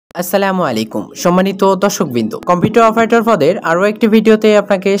আসসালামু আলাইকুম সম্মানিত দর্শকবৃন্দ, কম্পিউটার অপারেটর পদের আরও একটি ভিডিওতে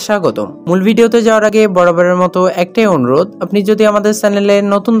আপনাকে স্বাগতম। মূল ভিডিওতে যাওয়ার আগে বরাবরের মতো একটাই অনুরোধ, আপনি যদি আমাদের চ্যানেলে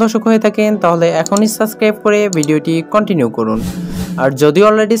নতুন দর্শক হয়ে থাকেন তাহলে এখনই সাবস্ক্রাইব করে ভিডিওটি কন্টিনিউ করুন, আর যদি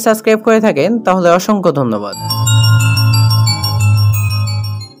অলরেডি সাবস্ক্রাইব করে থাকেন তাহলে অসংখ্য ধন্যবাদ।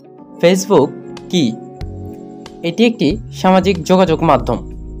 ফেসবুক কি? এটি একটি সামাজিক যোগাযোগ মাধ্যম।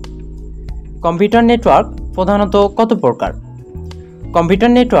 কম্পিউটার নেটওয়ার্ক প্রধানত কত প্রকার?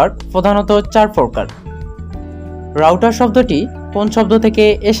 কম্পিউটার নেটওয়ার্ক প্রধানত 4 প্রকার। রাউটার শব্দটি কোন শব্দ থেকে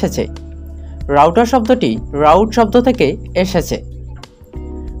এসেছে? রাউটার শব্দটি রাউট শব্দ থেকে এসেছে।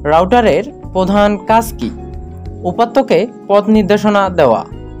 রাউটারের প্রধান কাজ কি? উপাত্তকে পথ নির্দেশনা দেওয়া।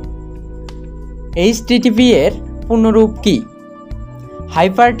 HTTP এর পূর্ণরূপ কি?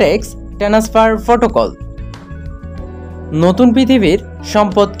 Hypertext transfer protocol. নতুন পৃথিবীর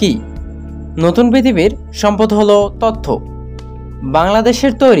সম্পদ কি? নতুন পৃথিবীর সম্পদ হলো তথ্য।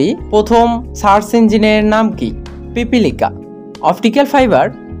 বাংলাদেশের তৈরি প্রথম সার্চ ইঞ্জিনের নাম কি? পিপিলিকা। অপটিক্যাল ফাইবার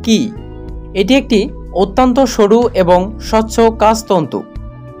কি? এটি একটি অত্যন্ত সরু এবং স্বচ্ছ কাচ তন্তু।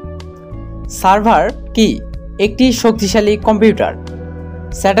 সার্ভার কি? একটি শক্তিশালী কম্পিউটার।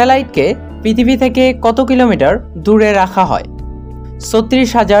 স্যাটেলাইটকে পৃথিবী থেকে কত কিলোমিটার দূরে রাখা হয়?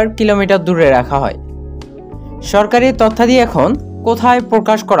 36,000 কিলোমিটার দূরে রাখা হয়। সরকারি তথ্যাদি এখন কোথায়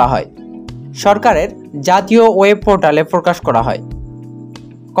প্রকাশ করা হয়? সরকারের জাতীয় ওয়েব পোর্টালে প্রকাশ করা হয়।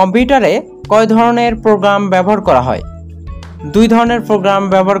 কম্পিউটারে কয় ধরনের প্রোগ্রাম ব্যবহার করা হয়? 2 ধরনের প্রোগ্রাম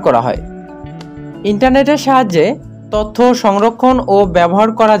ব্যবহার করা হয়। ইন্টারনেটের সাহায্যে তথ্য সংরক্ষণ ও ব্যবহার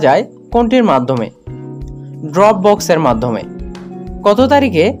করা যায় কোনটির মাধ্যমে? ড্রপ বক্সের মাধ্যমে। কত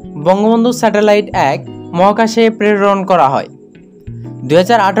তারিখে বঙ্গবন্ধু স্যাটেলাইট 1 মহাকাশে প্রেরণ করা হয়?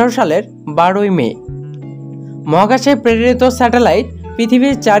 2018 সালের 12 মে। মহাকাশে প্রেরিত স্যাটেলাইট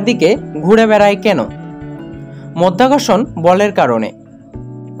পৃথিবীর চারদিকে ঘুরে বেড়ায় কেন? মাধ্যাকর্ষণ বলের কারণে।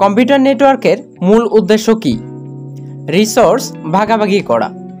 কম্পিউটার নেটওয়ার্কের মূল উদ্দেশ্য কি? রিসোর্স ভাগাভাগি করা।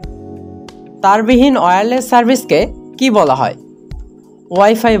 তারবিহীন ওয়্যারলেস সার্ভিসকে কি বলা হয়?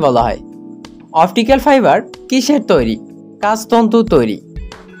 ওয়াইফাই বলা হয়। অপটিক্যাল ফাইবার কিসের তৈরি? কাচ তন্তু তৈরি।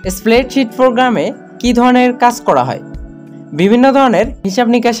 স্প্রেডশিট প্রোগ্রামে কি ধরনের কাজ করা হয়? বিভিন্ন ধরনের হিসাব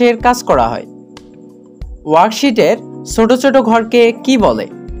নিকাশের কাজ করা হয়। ওয়ার্কশিটের ছোট ছোট ঘরকে কি বলে?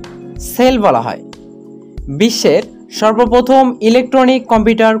 সেল বলা হয়। বিশ্বের সর্বপ্রথম ইলেকট্রনিক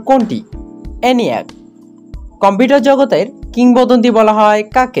কম্পিউটার কোনটি? ENIAC। কম্পিউটার জগতের কিংবদন্তি বলা হয়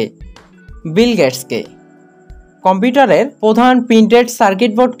কাকে? বিল গেটসকে। কম্পিউটারের প্রধান প্রিন্টেড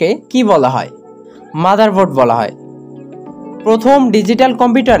সার্কিট বোর্ডকে কি বলা হয়? মাদারবোর্ড বলা হয়। প্রথম ডিজিটাল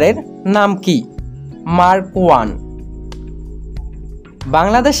কম্পিউটারের নাম কি? মার্ক 1।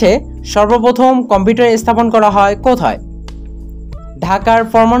 বাংলাদেশে সর্বপ্রথম কম্পিউটার স্থাপন করা হয় কোথায়? ঢাকার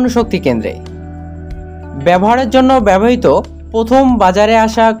পরমাণু শক্তি কেন্দ্রে। ব্যবহারের জন্য ব্যবহৃত প্রথম বাজারে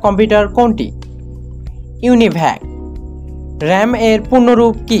আসা কম্পিউটার কোনটি? ইউনিভ্যাক। র্যাম এর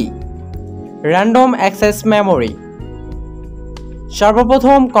পূর্ণরূপ কি? Random access memory.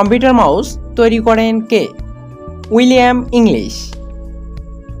 সর্বপ্রথম কম্পিউটার মাউস তৈরি করেন কে? William English.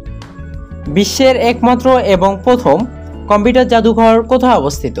 বিশ্বের একমাত্র এবং প্রথম কম্পিউটার জাদুঘর কোথায়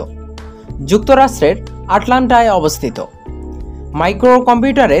অবস্থিত? যুক্তরাষ্ট্রের আটলান্টায় অবস্থিত। মাইক্রো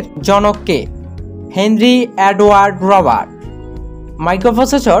কম্পিউটারের জনক কে? Henry Edward Robert.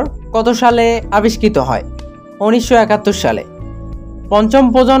 মাইক্রোপ্রসেসর কত সালে আবিষ্কৃত হয়? 1971 সালে। পঞ্চম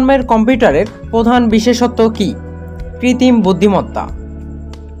প্রজন্মের কম্পিউটারের প্রধান বিশেষত্ব কি? কৃত্রিম বুদ্ধিমত্তা।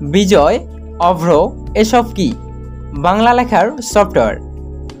 বিজয়, অভ্র এসব কি? বাংলা লেখার সফটওয়্যার।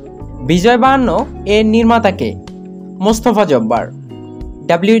 বিজয় 52 এর নির্মাতা কে? মোস্তফা জব্বার।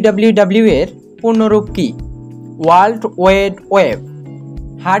 WWW এর পূর্ণরূপ কি? World wide web.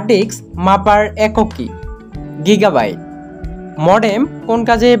 Hard disk মাপার একক কি? গিগাবাইট। মডেম কোন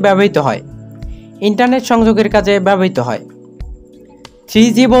কাজে ব্যবহৃত হয়? ইন্টারনেট সংযোগের কাজে ব্যবহৃত হয়।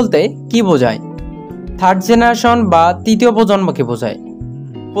 3G বলতে কি বোঝায়? থার্ড জেনারেশন বা তৃতীয় প্রজন্মকে বোঝায়।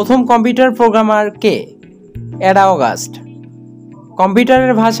 প্রথম কম্পিউটার প্রোগ্রামার কে? Ada August.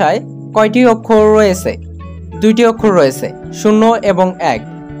 কম্পিউটারের ভাষায় কয়টি অক্ষর রয়েছে? 2টি অক্ষর রয়েছে, 0 এবং 1।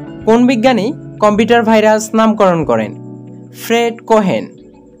 কোন বিজ্ঞানী কম্পিউটার ভাইরাস নামকরণ করেন? Fred Cohen.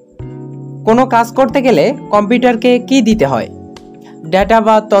 কোনো কাজ করতে গেলে কম্পিউটারকে কি দিতে হয়? ডেটা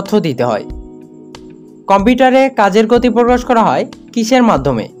বা তথ্য দিতে হয়। কম্পিউটারে কাজের গতি প্রকাশ করা হয় কিসের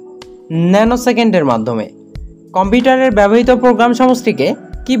মাধ্যমে? ন্যানোসেকেন্ডের মাধ্যমে। কম্পিউটারের ব্যবহৃত প্রোগ্রাম সমষ্টিকে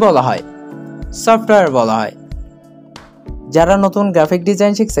কি বলা হয়? সফটওয়্যার বলা হয়। যারা নতুন গ্রাফিক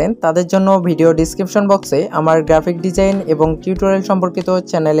ডিজাইন শিখছেন তাদের জন্য ভিডিও ডিসক্রিপশন বক্সে আমার গ্রাফিক ডিজাইন এবং টিউটোরিয়াল সম্পর্কিত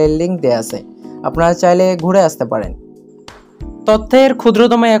চ্যানেলের লিঙ্ক দেওয়া আছে, আপনারা চাইলে ঘুরে আসতে পারেন। তথ্যের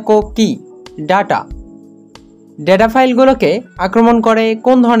ক্ষুদ্রতম একক কি? ডাটা। ডেটা ফাইলগুলোকে আক্রমণ করে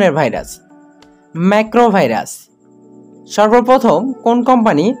কোন ধরনের ভাইরাস? Macro virus. সর্বপ্রথম কোন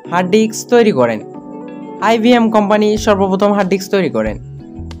কোম্পানি হার্ড ডিস্ক তৈরি করেন? IBM কোম্পানি সর্বপ্রথম হার্ড ডিস্ক তৈরি করেন।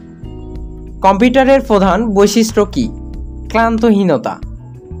 কম্পিউটারের প্রধান বৈশিষ্ট্য কি? ক্লান্তহীনতা।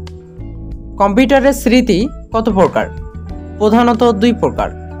 কম্পিউটারের স্মৃতি কত প্রকার? প্রধানত 2 প্রকার।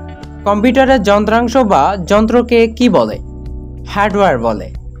 কম্পিউটারের যন্ত্রাংশ বা যন্ত্রকে কি বলে? হার্ডওয়্যার বলে।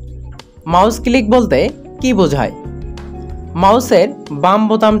 মাউস ক্লিক বলতে কি বোঝায়? মাউসের বাম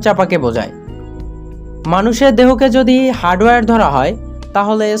বোতাম চাপাকে বোঝায়। মানুষের দেহকে যদি হার্ডওয়্যার ধরা হয়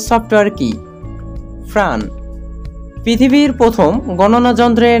তাহলে সফটওয়্যার কি? প্রাণ। পৃথিবীর প্রথম গণনা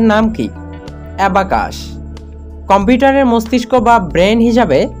যন্ত্রের নাম কি? অ্যাবাকাস। কম্পিউটারের মস্তিষ্ক বা ব্রেন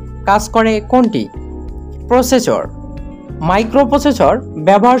হিসাবে কাজ করে কোনটি? প্রসেসর। মাইক্রোপ্রসেসর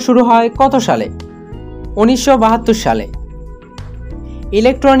ব্যবহার শুরু হয় কত সালে? 1972 সালে।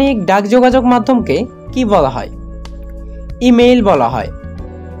 ইলেকট্রনিক ডাকযোগাযোগ মাধ্যমকে কি বলা হয়? ইমেইল বলা হয়।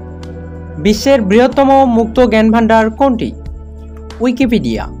 বিশ্বের বৃহত্তম মুক্ত জ্ঞান ভাণ্ডার কোনটি?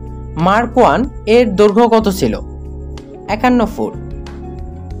 উইকিপিডিয়া। মার্ক 1 এর দৈর্ঘ্য কত ছিল? 51 ফুট।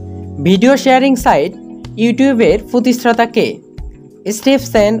 ভিডিও শেয়ারিং সাইট ইউটিউবের প্রতিষ্ঠাতা কে? স্টিভ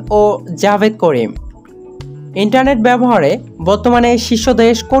সেন ও জাভেদ করিম। ইন্টারনেট ব্যবহারে বর্তমানে শীর্ষ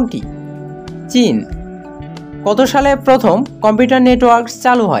দেশ কোনটি? চীন। কত সালে প্রথম কম্পিউটার নেটওয়ার্ক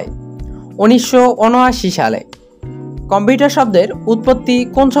চালু হয়? 1979 সালে। কম্পিউটার শব্দের উৎপত্তি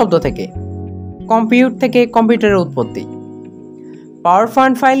কোন শব্দ থেকে? কম্পিউট থেকে কম্পিউটারের উৎপত্তি। পাওয়ার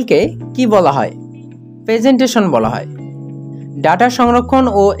পয়েন্ট ফাইলকে কি বলা হয়? প্রেজেন্টেশন বলা হয়। ডাটা সংরক্ষণ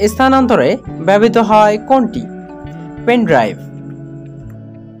ও স্থানান্তরে ব্যবহৃত হয় কোনটি? Pen drive.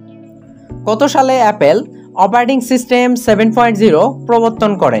 কত সালে অ্যাপল অপারেটিং সিস্টেম 7.0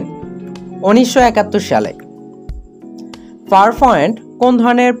 প্রবর্তন করেন? 1971 সালে। পাওয়ার পয়েন্ট কোন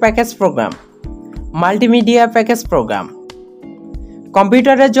ধরনের package programme? Multimedia package programme.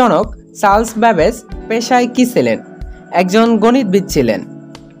 কম্পিউটারের জনক চার্লস ব্যাবেজ পেশায় কি ছিলেন? একজন গণিতবিদ ছিলেন।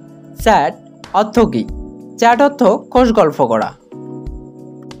 চ্যাট অর্থ কি? চ্যাট অর্থ কোষ গল্প করা।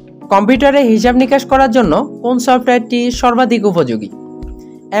 কম্পিউটারে হিসাব নিকাশ করার জন্য কোন সফটওয়্যারটি সর্বাধিক উপযোগী?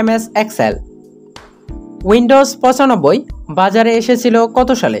 MS Excel. উইন্ডোজ 95 বাজারে এসেছিল কত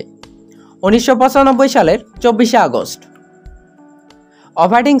সালে? 1995 সালের 24 আগস্ট।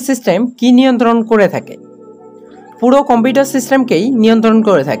 অপারেটিং সিস্টেম কি নিয়ন্ত্রণ করে থাকে? পুরো কম্পিউটার সিস্টেমকেই নিয়ন্ত্রণ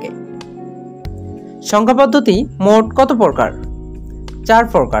করে থাকে। সংখ্যা পদ্ধতি মোট কত প্রকার? 4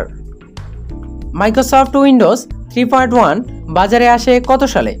 প্রকার। মাইক্রোসফট উইন্ডোজ 3.1 বাজারে আসে কত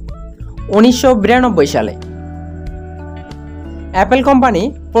সালে? 1992 সালে। অ্যাপল কোম্পানি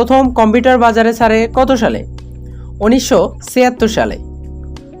প্রথম কম্পিউটার বাজারে ছাড়ে কত সালে? 1976 সালে।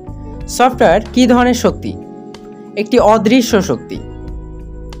 সফটওয়্যার কি ধরনের শক্তি? একটি অদৃশ্য শক্তি।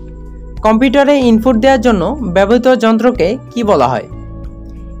 কম্পিউটারে ইনপুট দেওয়ার জন্য ব্যবহৃত যন্ত্রকে কি বলা হয়?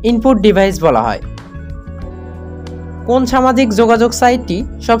 ইনপুট ডিভাইস বলা হয়। কোন সামাজিক যোগাযোগ সাইটটি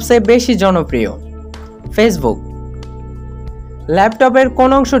সবচেয়ে বেশি জনপ্রিয়? ফেসবুক। ল্যাপটপের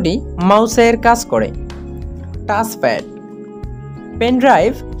কোন অংশটি মাউসের কাজ করে? টাচপ্যাড। পেন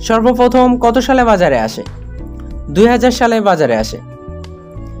ড্রাইভ সর্বপ্রথম কত সালে বাজারে আসে? 2000 সালে বাজারে আসে।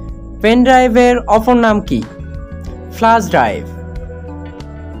 পেন ড্রাইভের অপর নাম কি? Flash drive.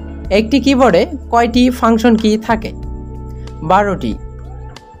 একটি কিবোর্ডে কয়টি ফাংশন কি থাকে? 12টি।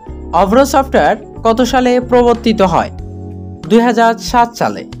 অভ্র সফটওয়্যার কত সালে প্রবর্তিত হয়? 2007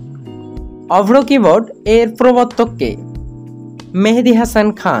 সালে। অভ্র কিবোর্ড এর প্রবর্তক কে? মেহেদি হাসান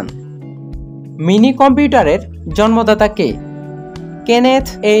খান। মিনি কম্পিউটারের জন্মদাতা কে? Kenneth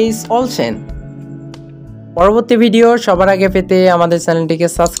H Olsen. পরবর্তী ভিডিও সবার আগে পেতে আমাদের চ্যানেলটিকে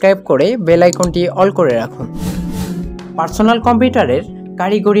সাবস্ক্রাইব করে বেল আইকনটি অল করে রাখুন। পার্সোনাল কম্পিউটারের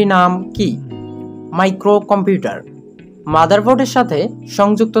কারিগরি নাম কি? Micro computer. মাদারবোর্ডের সাথে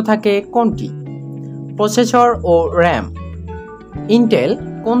সংযুক্ত থাকে কোনটি? প্রসেসর ও র্যাম। ইন্টেল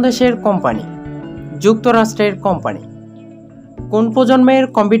কোন দেশের কোম্পানি? যুক্তরাষ্ট্রের কোম্পানি। কোন প্রজন্মের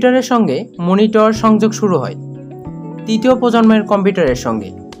কম্পিউটারের সঙ্গে মনিটর সংযোগ শুরু হয়? তৃতীয় প্রজন্মের কম্পিউটারের সঙ্গে।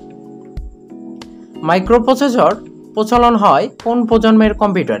 মাইক্রোপ্রসেসর প্রচলন হয় কোন প্রজন্মের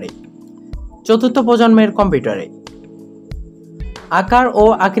কম্পিউটারে? চতুর্থ প্রজন্মের কম্পিউটারে। আকার ও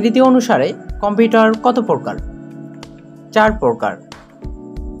আকৃতি অনুসারে কম্পিউটার কত প্রকার? 4 প্রকার।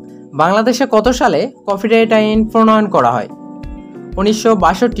 বাংলাদেশে কত সালে কপিরাইট আইন প্রণয়ন করা হয়?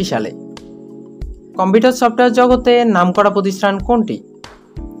 1962 সালে। কম্পিউটার সফটওয়্যার জগতে নামকরা প্রতিষ্ঠান কোনটি?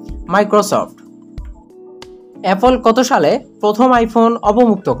 মাইক্রোসফট। অ্যাপল কত সালে প্রথম আইফোন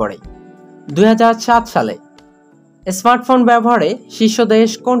অবমুক্ত করে? 2007 সালে। স্মার্টফোন ব্যবহারে শীর্ষ দেশ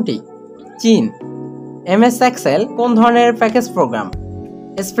কোনটি? চীন। MS এক্সেল কোন ধরনের package programme?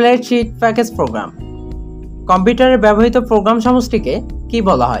 Spreadsheet package programme. কম্পিউটারে ব্যবহৃত প্রোগ্রাম সমষ্টিকে কি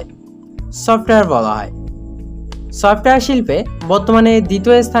বলা হয়? সফটওয়্যার বলা হয়। সফটওয়্যার শিল্পে বর্তমানে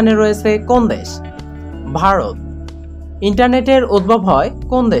দ্বিতীয় স্থানে রয়েছে কোন দেশ? ভারত। ইন্টারনেটের উদ্ভব হয়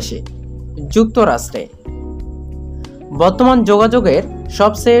কোন দেশে? যুক্তরাষ্ট্রে। বর্তমান যোগাযোগের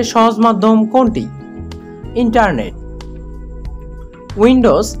সবচেয়ে সহজ মাধ্যম কোনটি? ইন্টারনেট।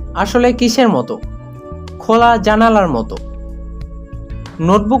 উইন্ডোজ আসলে কিসের মতো? খোলা জানালার মতো।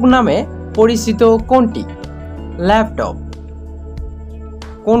 নোটবুক নামে পরিচিত কোনটি? ল্যাপটপ।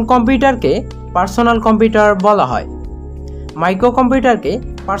 কোন কম্পিউটারকে পার্সোনাল কম্পিউটার বলা হয়? মাইক্রো কম্পিউটারকে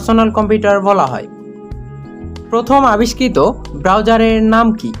পার্সোনাল কম্পিউটার বলা হয়। প্রথম আবিষ্কৃত ব্রাউজারের নাম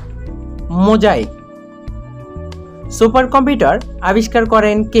কি? মোজাইক। সুপার কম্পিউটার আবিষ্কার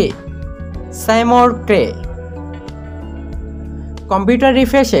করেন কে? Simon Cray. Computer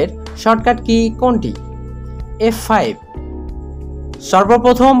রিফ্রেশের shortcut key কোনটি? F5।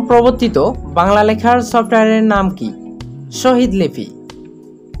 সর্বপ্রথম প্রবর্তিত বাংলা লেখার সফটওয়্যারের নাম কি? শহীদ লিপি।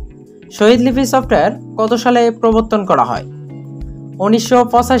 শহীদ লিপি সফটওয়্যার কত সালে প্রবর্তন করা হয়?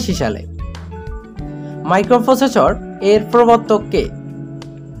 1985 সালে। মাইক্রোপ্রসেসর এর প্রবর্তক কে?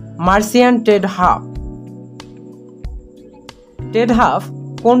 মার্সিয়ান টেড হাফ। টেড হাফ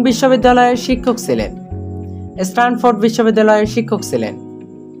কোন বিশ্ববিদ্যালয়ের শিক্ষক ছিলেন? স্ট্যানফোর্ড বিশ্ববিদ্যালয়ের শিক্ষক ছিলেন।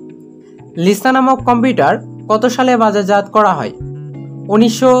 লিসা নামক কম্পিউটার কত সালে বাজারজাত করা হয়?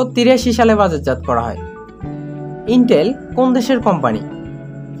 1983 সালে বাজারজাত করা হয়। ইন্টেল কোন দেশের কোম্পানি?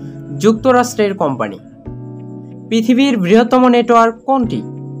 যুক্তরাষ্ট্রের কোম্পানি। পৃথিবীর বৃহত্তম নেটওয়ার্ক কোনটি?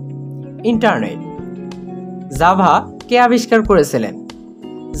 ইন্টারনেট। জাভা কে আবিষ্কার করেছিলেন?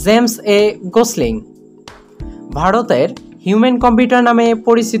 জেমস এ গোসলিং। ভারতের হিউম্যান কম্পিউটার নামে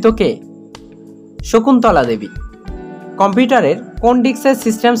পরিচিত কে? শকুন্তলা দেবী। কম্পিউটারের কোন ডিস্কে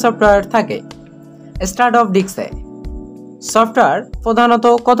সিস্টেম সফটওয়্যার থাকে? Start of ডিস্কে। সফটওয়্যার প্রধানত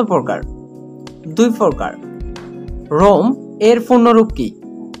কত প্রকার? 2 প্রকার। রোম এর পূর্ণরূপ কি?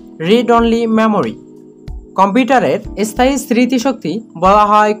 Read only memory. কম্পিউটারের স্থায়ী স্মৃতিশক্তি বলা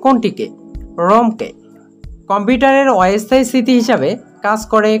হয় কোনটিকে? রোমকে। কম্পিউটারের অস্থায়ী স্মৃতি হিসাবে কাজ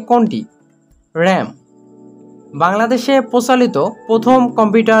করে কোনটি? র্যাম। বাংলাদেশে প্রচলিত প্রথম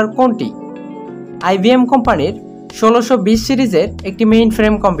কম্পিউটার কোনটি? IBM কোম্পানির 1620 সিরিজের একটি মেইন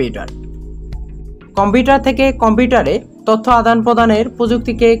ফ্রেম কম্পিউটার। কম্পিউটার থেকে কম্পিউটারে তথ্য আদান প্রদানের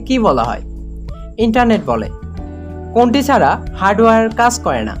প্রযুক্তিকে কি বলা হয়? ইন্টারনেট বলে। কোনটি ছাড়া হার্ডওয়্যার কাজ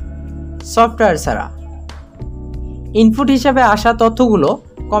করে না? সফটওয়্যার ছাড়া। ইনপুট হিসেবে আসা তথ্যগুলো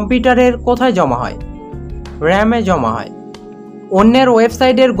কম্পিউটারের কোথায় জমা হয়? র্যামে জমা হয়। অন্যের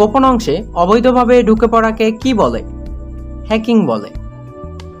ওয়েবসাইটের গোপন অংশে অবৈধভাবে ঢুকে পড়াকে কি বলে? হ্যাকিং বলে।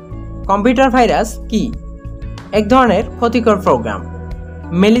 কম্পিউটার ভাইরাস কি? এক ধরনের ক্ষতিকর প্রোগ্রাম।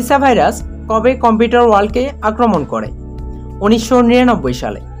 মেলিসা ভাইরাস কবে কম্পিউটার ওয়ার্ল্ডকে আক্রমণ করে? 1999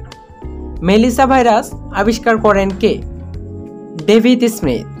 সালে। মেলিসা ভাইরাস আবিষ্কার করেন কে? David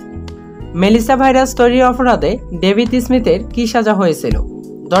Smith. মেলিসা ভাইরাস তৈরির অপরাধে ডেভিড স্মিথের কি সাজা হয়েছিল?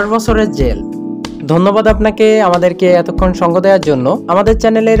 10 বছরের জেল। ধন্যবাদ আপনাকে আমাদেরকে এতক্ষণ সঙ্গ দেওয়ার জন্য। আমাদের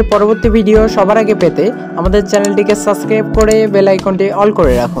চ্যানেলের পরবর্তী ভিডিও সবার আগে পেতে আমাদের চ্যানেলটিকে সাবস্ক্রাইব করে বেল আইকনটি অল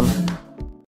করে রাখুন।